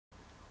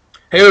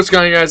Hey, what's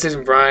going on, guys? This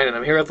is Brian, and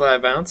I'm here with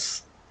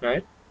iBounce,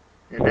 right?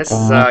 And this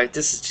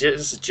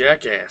is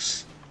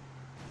Jackass. You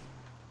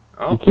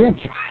Oh, can't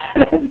try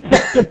it.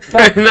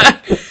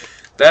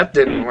 that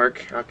didn't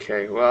work.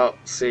 Okay, well,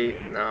 see,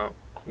 no,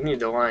 you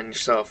need to line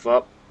yourself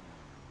up.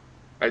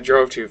 I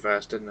drove too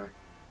fast, didn't I?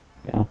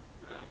 Yeah.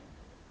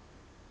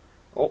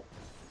 Oh.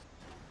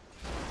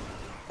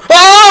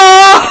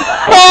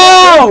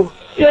 Oh!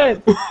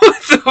 Shit!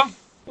 What the?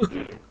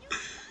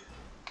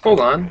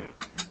 Hold on.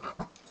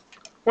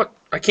 What?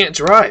 I can't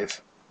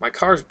drive. My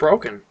car's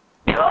broken.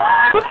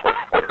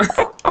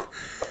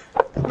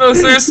 No,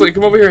 seriously,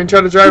 come over here and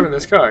try to drive in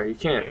this car. You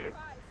can't.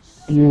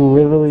 You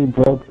literally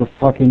broke the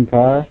fucking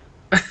car?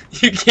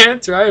 You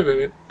can't drive in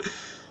it.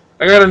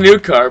 I got a new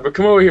car, but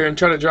come over here and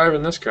try to drive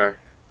in this car.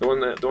 The one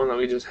that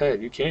we just had.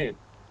 You can't.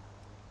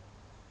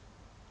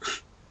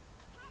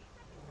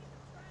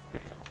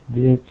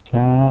 Bitch,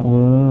 cat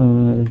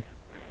was.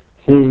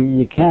 See,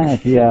 you can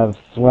if you have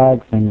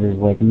swag fingers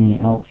like me.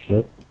 Oh,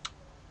 shit.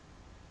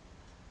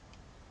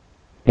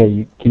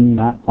 Okay, can you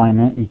not climb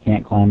it? You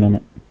can't climb in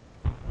it.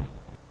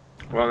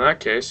 Well, in that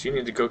case, you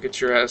need to go get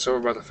your ass over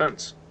by the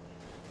fence.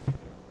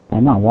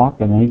 I'm not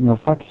walking, man. You can go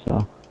fuck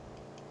yourself.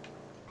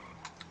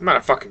 I'm not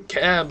a fucking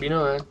cab, you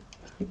know that.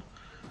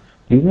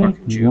 You think?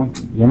 Fucking Jew.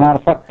 You're not a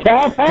fucking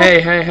cab?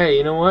 Hey,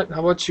 you know what?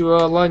 How about you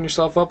line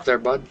yourself up there,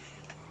 bud?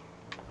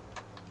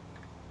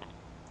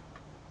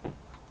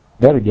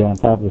 Better get on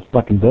top of this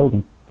fucking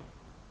building.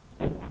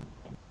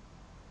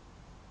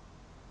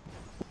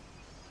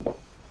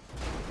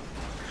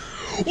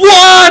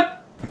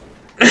 What?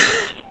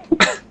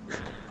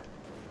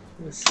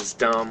 This is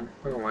dumb.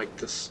 I don't like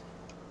this.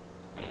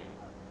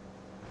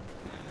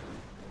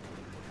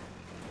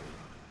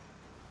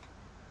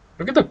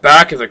 Look at the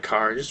back of the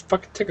car. Just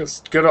fucking take a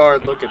good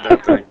hard look at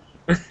that thing.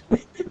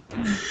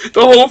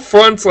 The whole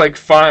front's like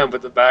fine,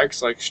 but the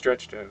back's like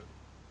stretched out.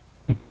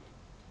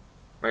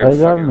 Right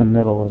there in the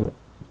middle of it.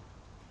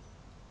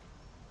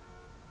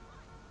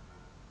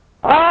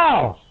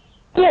 Oh!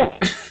 Dick!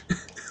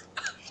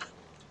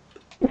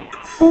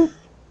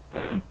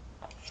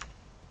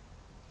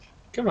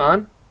 Come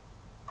on.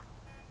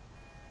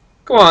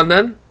 Go on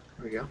then.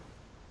 There we go.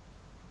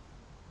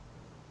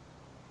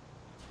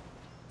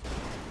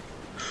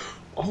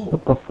 Oh.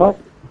 What the fuck?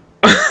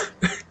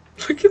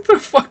 Look at the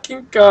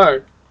fucking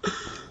car.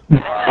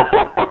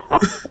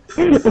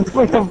 It's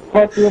like a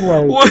fucking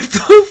like. What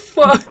the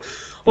fuck?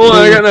 Hold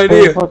on, I got an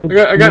idea.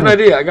 I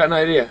got an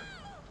idea.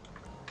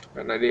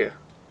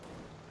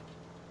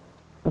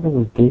 Look at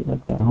this gate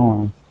like that. Hold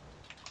on.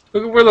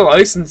 Look at where the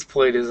license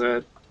plate is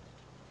at.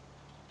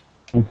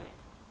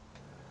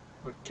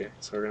 Okay,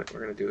 so we're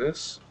gonna do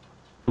this.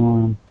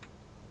 Line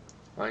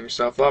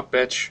yourself up,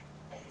 bitch.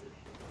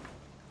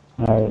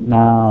 Alright,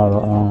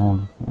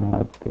 now,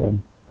 that's good.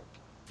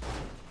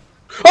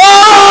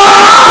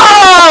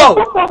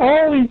 Oh!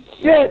 Holy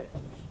shit!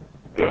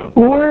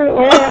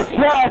 We're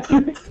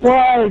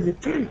flying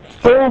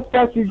so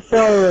fucking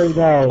far right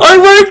now. I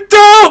winked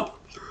out!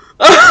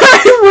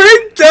 I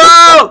winked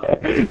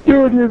out!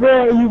 Dude, you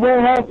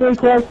went halfway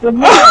across the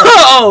map.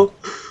 Oh!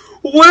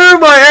 Where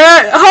am I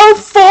at? How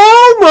far?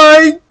 Oh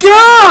my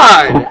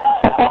god!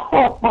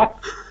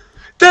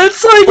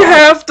 That's like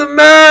half the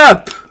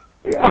map!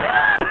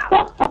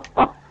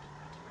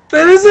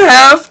 That is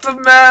half the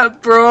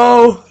map,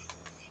 bro!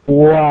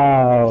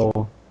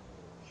 Wow.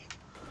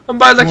 I'm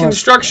by the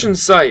construction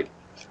site.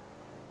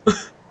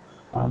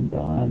 I'm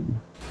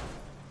done.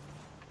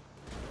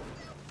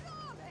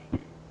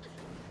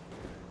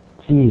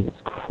 Jesus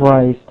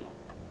Christ.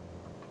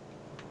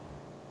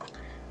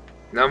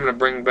 Now I'm gonna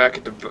bring back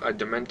a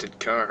demented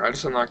car. I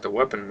just unlocked the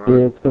weapon mod. Yeah,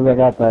 it's because I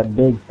got that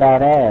big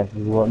fat ass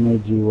is what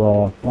made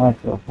you fly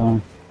so far.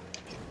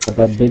 Got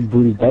that big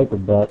booty diaper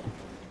butt.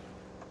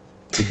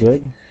 You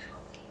good?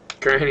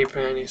 Granny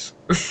panties.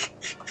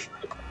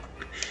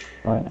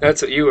 Right.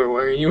 That's what you were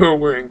wearing. You were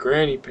wearing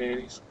granny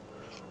panties.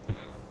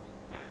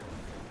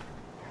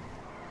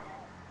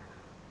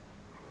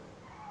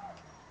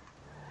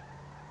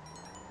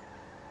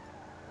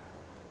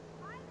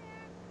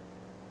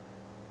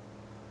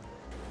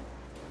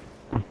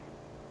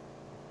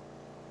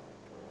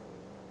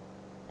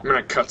 I'm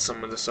gonna cut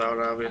some of this out,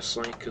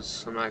 obviously,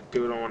 because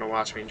people don't want to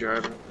watch me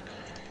driving.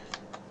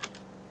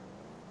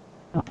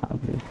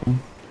 Obviously.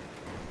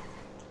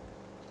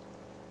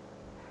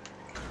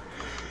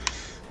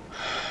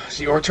 Is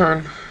it your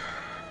turn?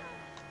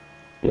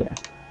 Yeah.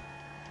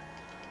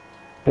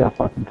 Get a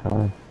fucking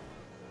car. I'm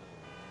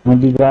gonna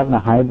be driving a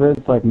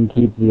hybrid so I can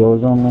keep the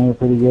ozone layer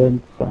pretty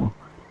good, so. Why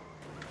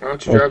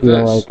don't you drive this? I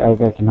feel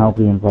like I can help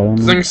the environment.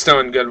 The thing's still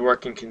in good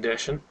working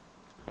condition.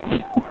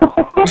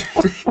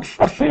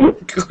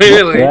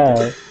 Clearly.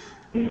 Yeah.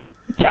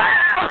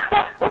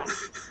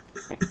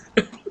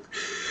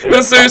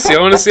 No, seriously, I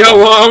want to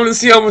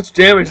see how much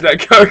damage that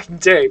car can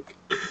take.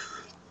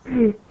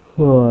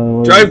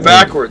 Drive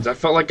backwards. I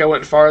felt like I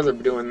went farther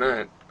doing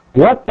that.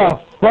 What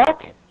the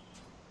fuck?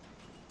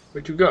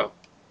 Where'd you go?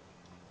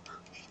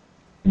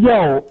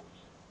 Yo.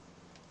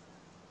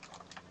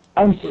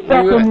 I'm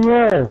stuck in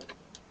there.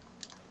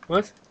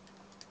 What?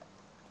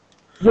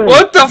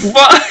 What the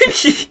fuck?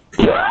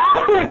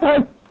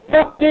 I'm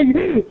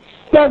fucking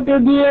stuck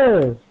in the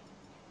air.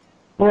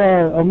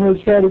 Well, I'm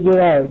gonna try to get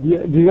out. Do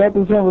you got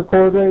this on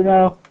record right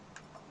now?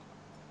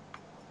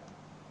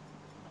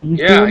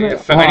 Yeah, I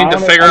need to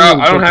figure out.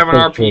 I don't have an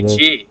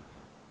RPG.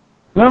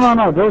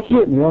 No, don't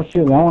shoot me, don't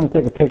shoot me. I want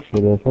to take a picture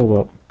of this. Hold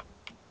up.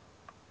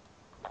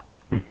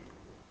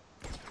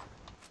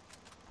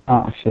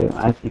 Oh shit,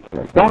 I see.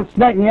 Don't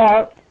snipe me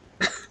out!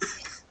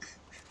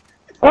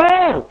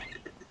 Oh!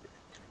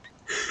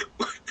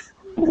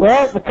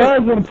 Well, the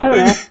car's in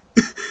path.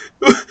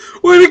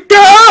 Where'd it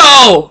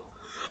go?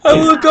 I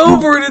look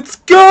over and it's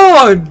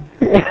gone!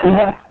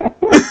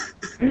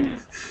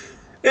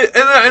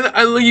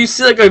 and you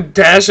see like a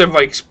dash of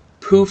like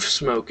poof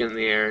smoke in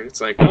the air.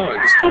 It's like, oh,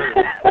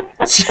 it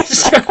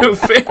just kind of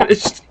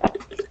vanished.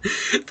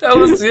 That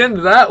was the end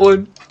of that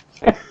one.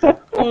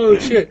 Oh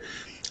shit!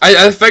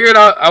 I figured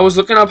out. I was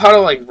looking up how to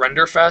like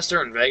render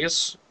faster in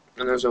Vegas,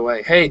 and there's a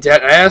way. Hey,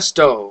 that ass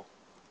though.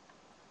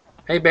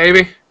 Hey,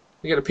 baby,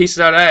 you got a piece of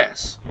that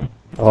ass.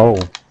 Oh.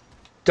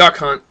 Duck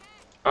hunt.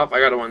 Oh, I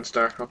got a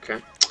 1-star.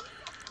 Okay.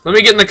 Let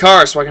me get in the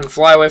car so I can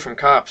fly away from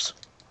cops.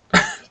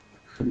 I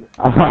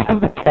have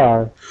the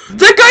car.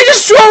 That guy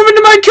just drove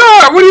into my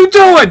car! What are you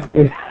doing?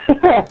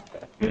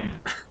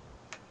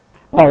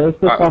 Oh,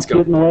 this Alright, let's is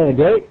getting away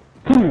the gate?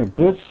 Come here,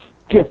 bitch.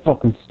 Get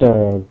fucking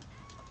starved.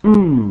 Give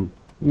me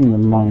the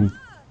money.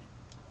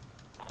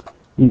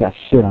 You got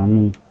shit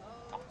on me.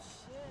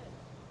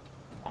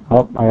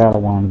 Oh, I got a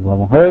wand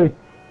level. Hey!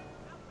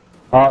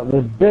 Oh,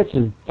 this bitch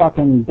is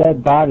fucking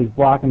dead bodies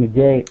blocking the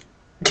gate.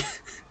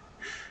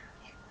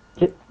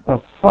 Get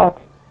the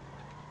fuck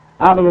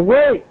out of the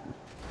way!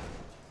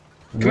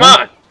 Come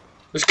on!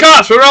 There's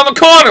cops! We're around the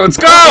corner! Let's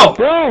go!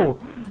 Go!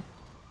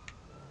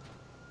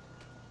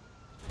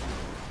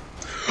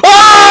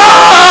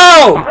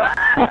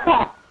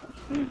 Oh!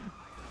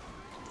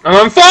 I'm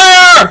on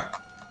fire!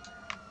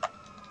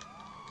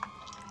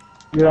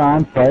 You're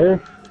on fire?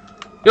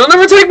 You'll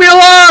never take me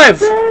alive!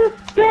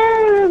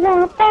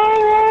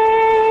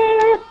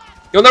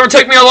 You'll never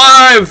take me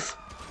alive!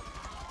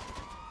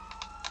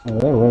 Oh,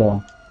 they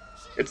will.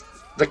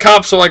 The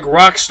cops are like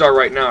Rockstar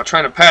right now,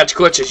 trying to patch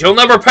glitches. You'll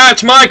never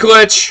patch my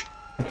glitch!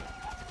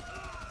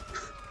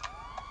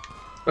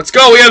 Let's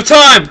go, we have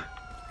time!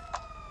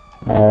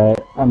 Alright,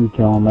 I'm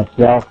killing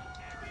myself.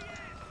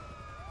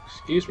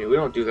 Excuse me, we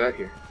don't do that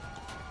here.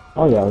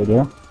 Oh yeah, we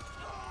do.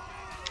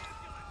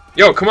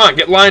 Yo, come on,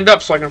 get lined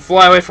up so I can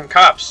fly away from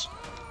cops.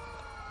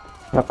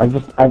 I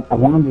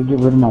wanted to get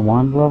rid of my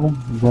wand level.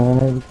 Is that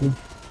alright with you?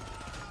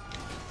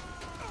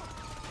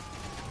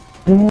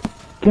 This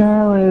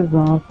girl is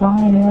on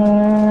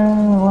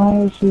fire.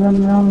 Why is she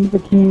running around with the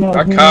bikini?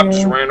 That cop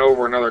just ran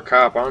over another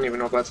cop. I don't even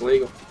know if that's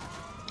legal.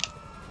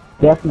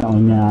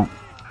 Definitely not.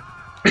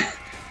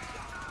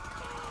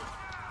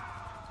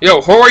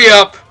 Yo, hurry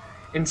up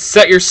and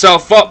set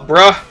yourself up,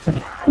 bruh.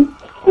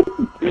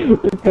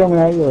 They're coming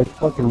at you like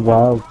fucking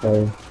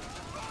wildfire.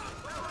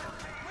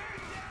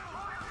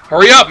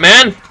 Hurry up,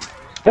 man!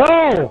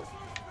 Oh!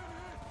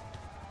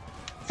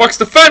 Fuck's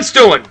the fence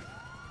doing?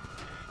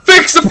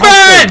 Fix the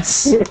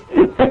fence!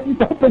 There's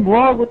nothing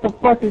wrong with the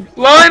fucking...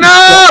 Line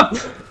up!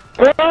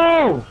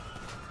 Oh!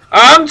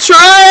 I'm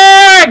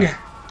trying!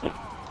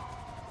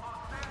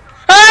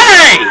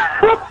 Hey!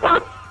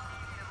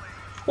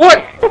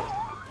 What?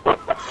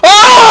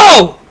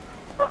 Oh!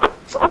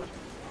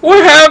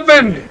 What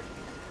happened?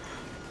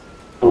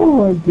 Oh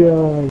my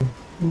god.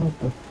 What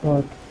the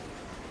fuck?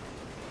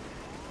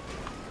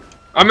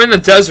 I'm in the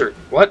desert.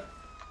 What?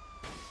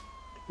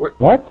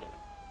 What?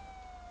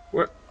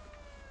 Where?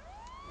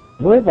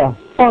 Where the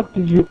fuck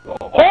did you...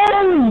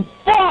 Oh,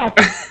 fuck!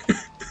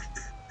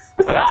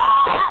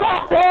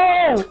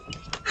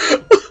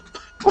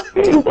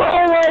 Oh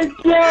my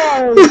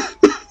god!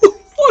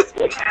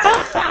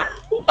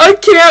 I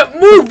can't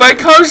move! My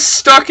car's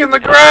stuck in the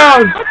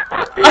ground!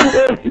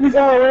 You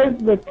got away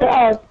from the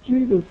cops,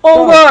 Jesus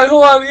Hold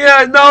on,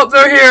 yeah, no,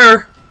 they're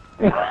here!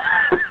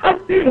 I'm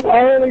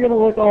only gonna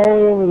look all the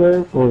way over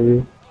there for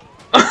you.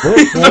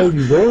 Look, guys,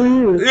 he's over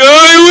here. Yeah,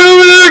 I went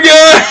over there,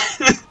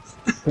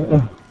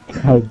 guys!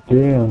 God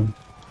damn.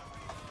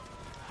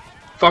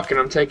 Fucking,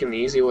 I'm taking the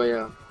easy way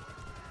out.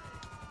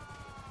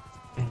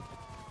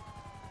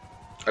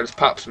 I just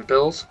popped some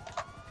pills.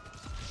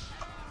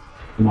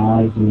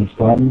 Nice, and you're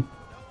sweating.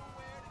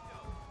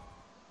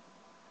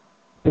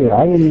 Dude,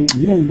 you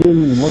didn't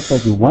even look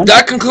like you went.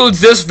 That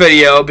concludes this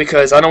video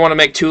because I don't want to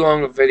make too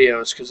long of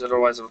videos because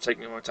otherwise it'll take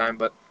me more time.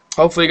 But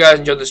hopefully you guys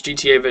enjoyed this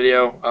GTA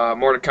video.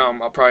 More to come.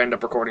 I'll probably end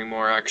up recording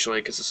more actually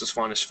because this is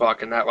fun as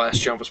fuck and that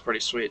last jump was pretty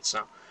sweet.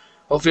 So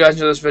hopefully you guys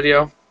enjoyed this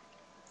video.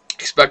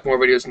 Expect more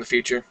videos in the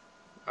future.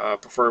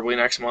 Preferably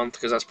next month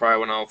because that's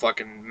probably when I'll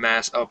fucking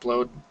mass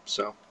upload.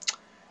 So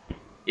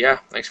yeah,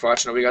 thanks for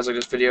watching. Hope you guys like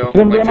this video.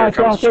 Like, share,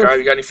 comment, subscribe.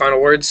 You got any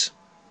final words?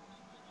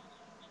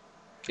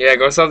 Yeah,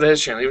 go sub to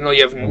his channel, even though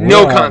you have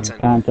no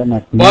content.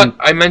 But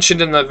I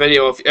mentioned in the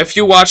video, if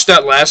you watched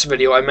that last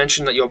video, I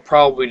mentioned that you'll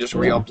probably just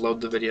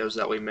re-upload the videos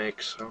that we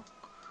make. So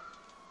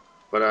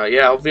But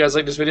yeah, I hope you guys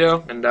like this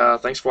video, and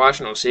thanks for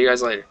watching. I'll see you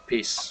guys later.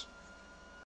 Peace.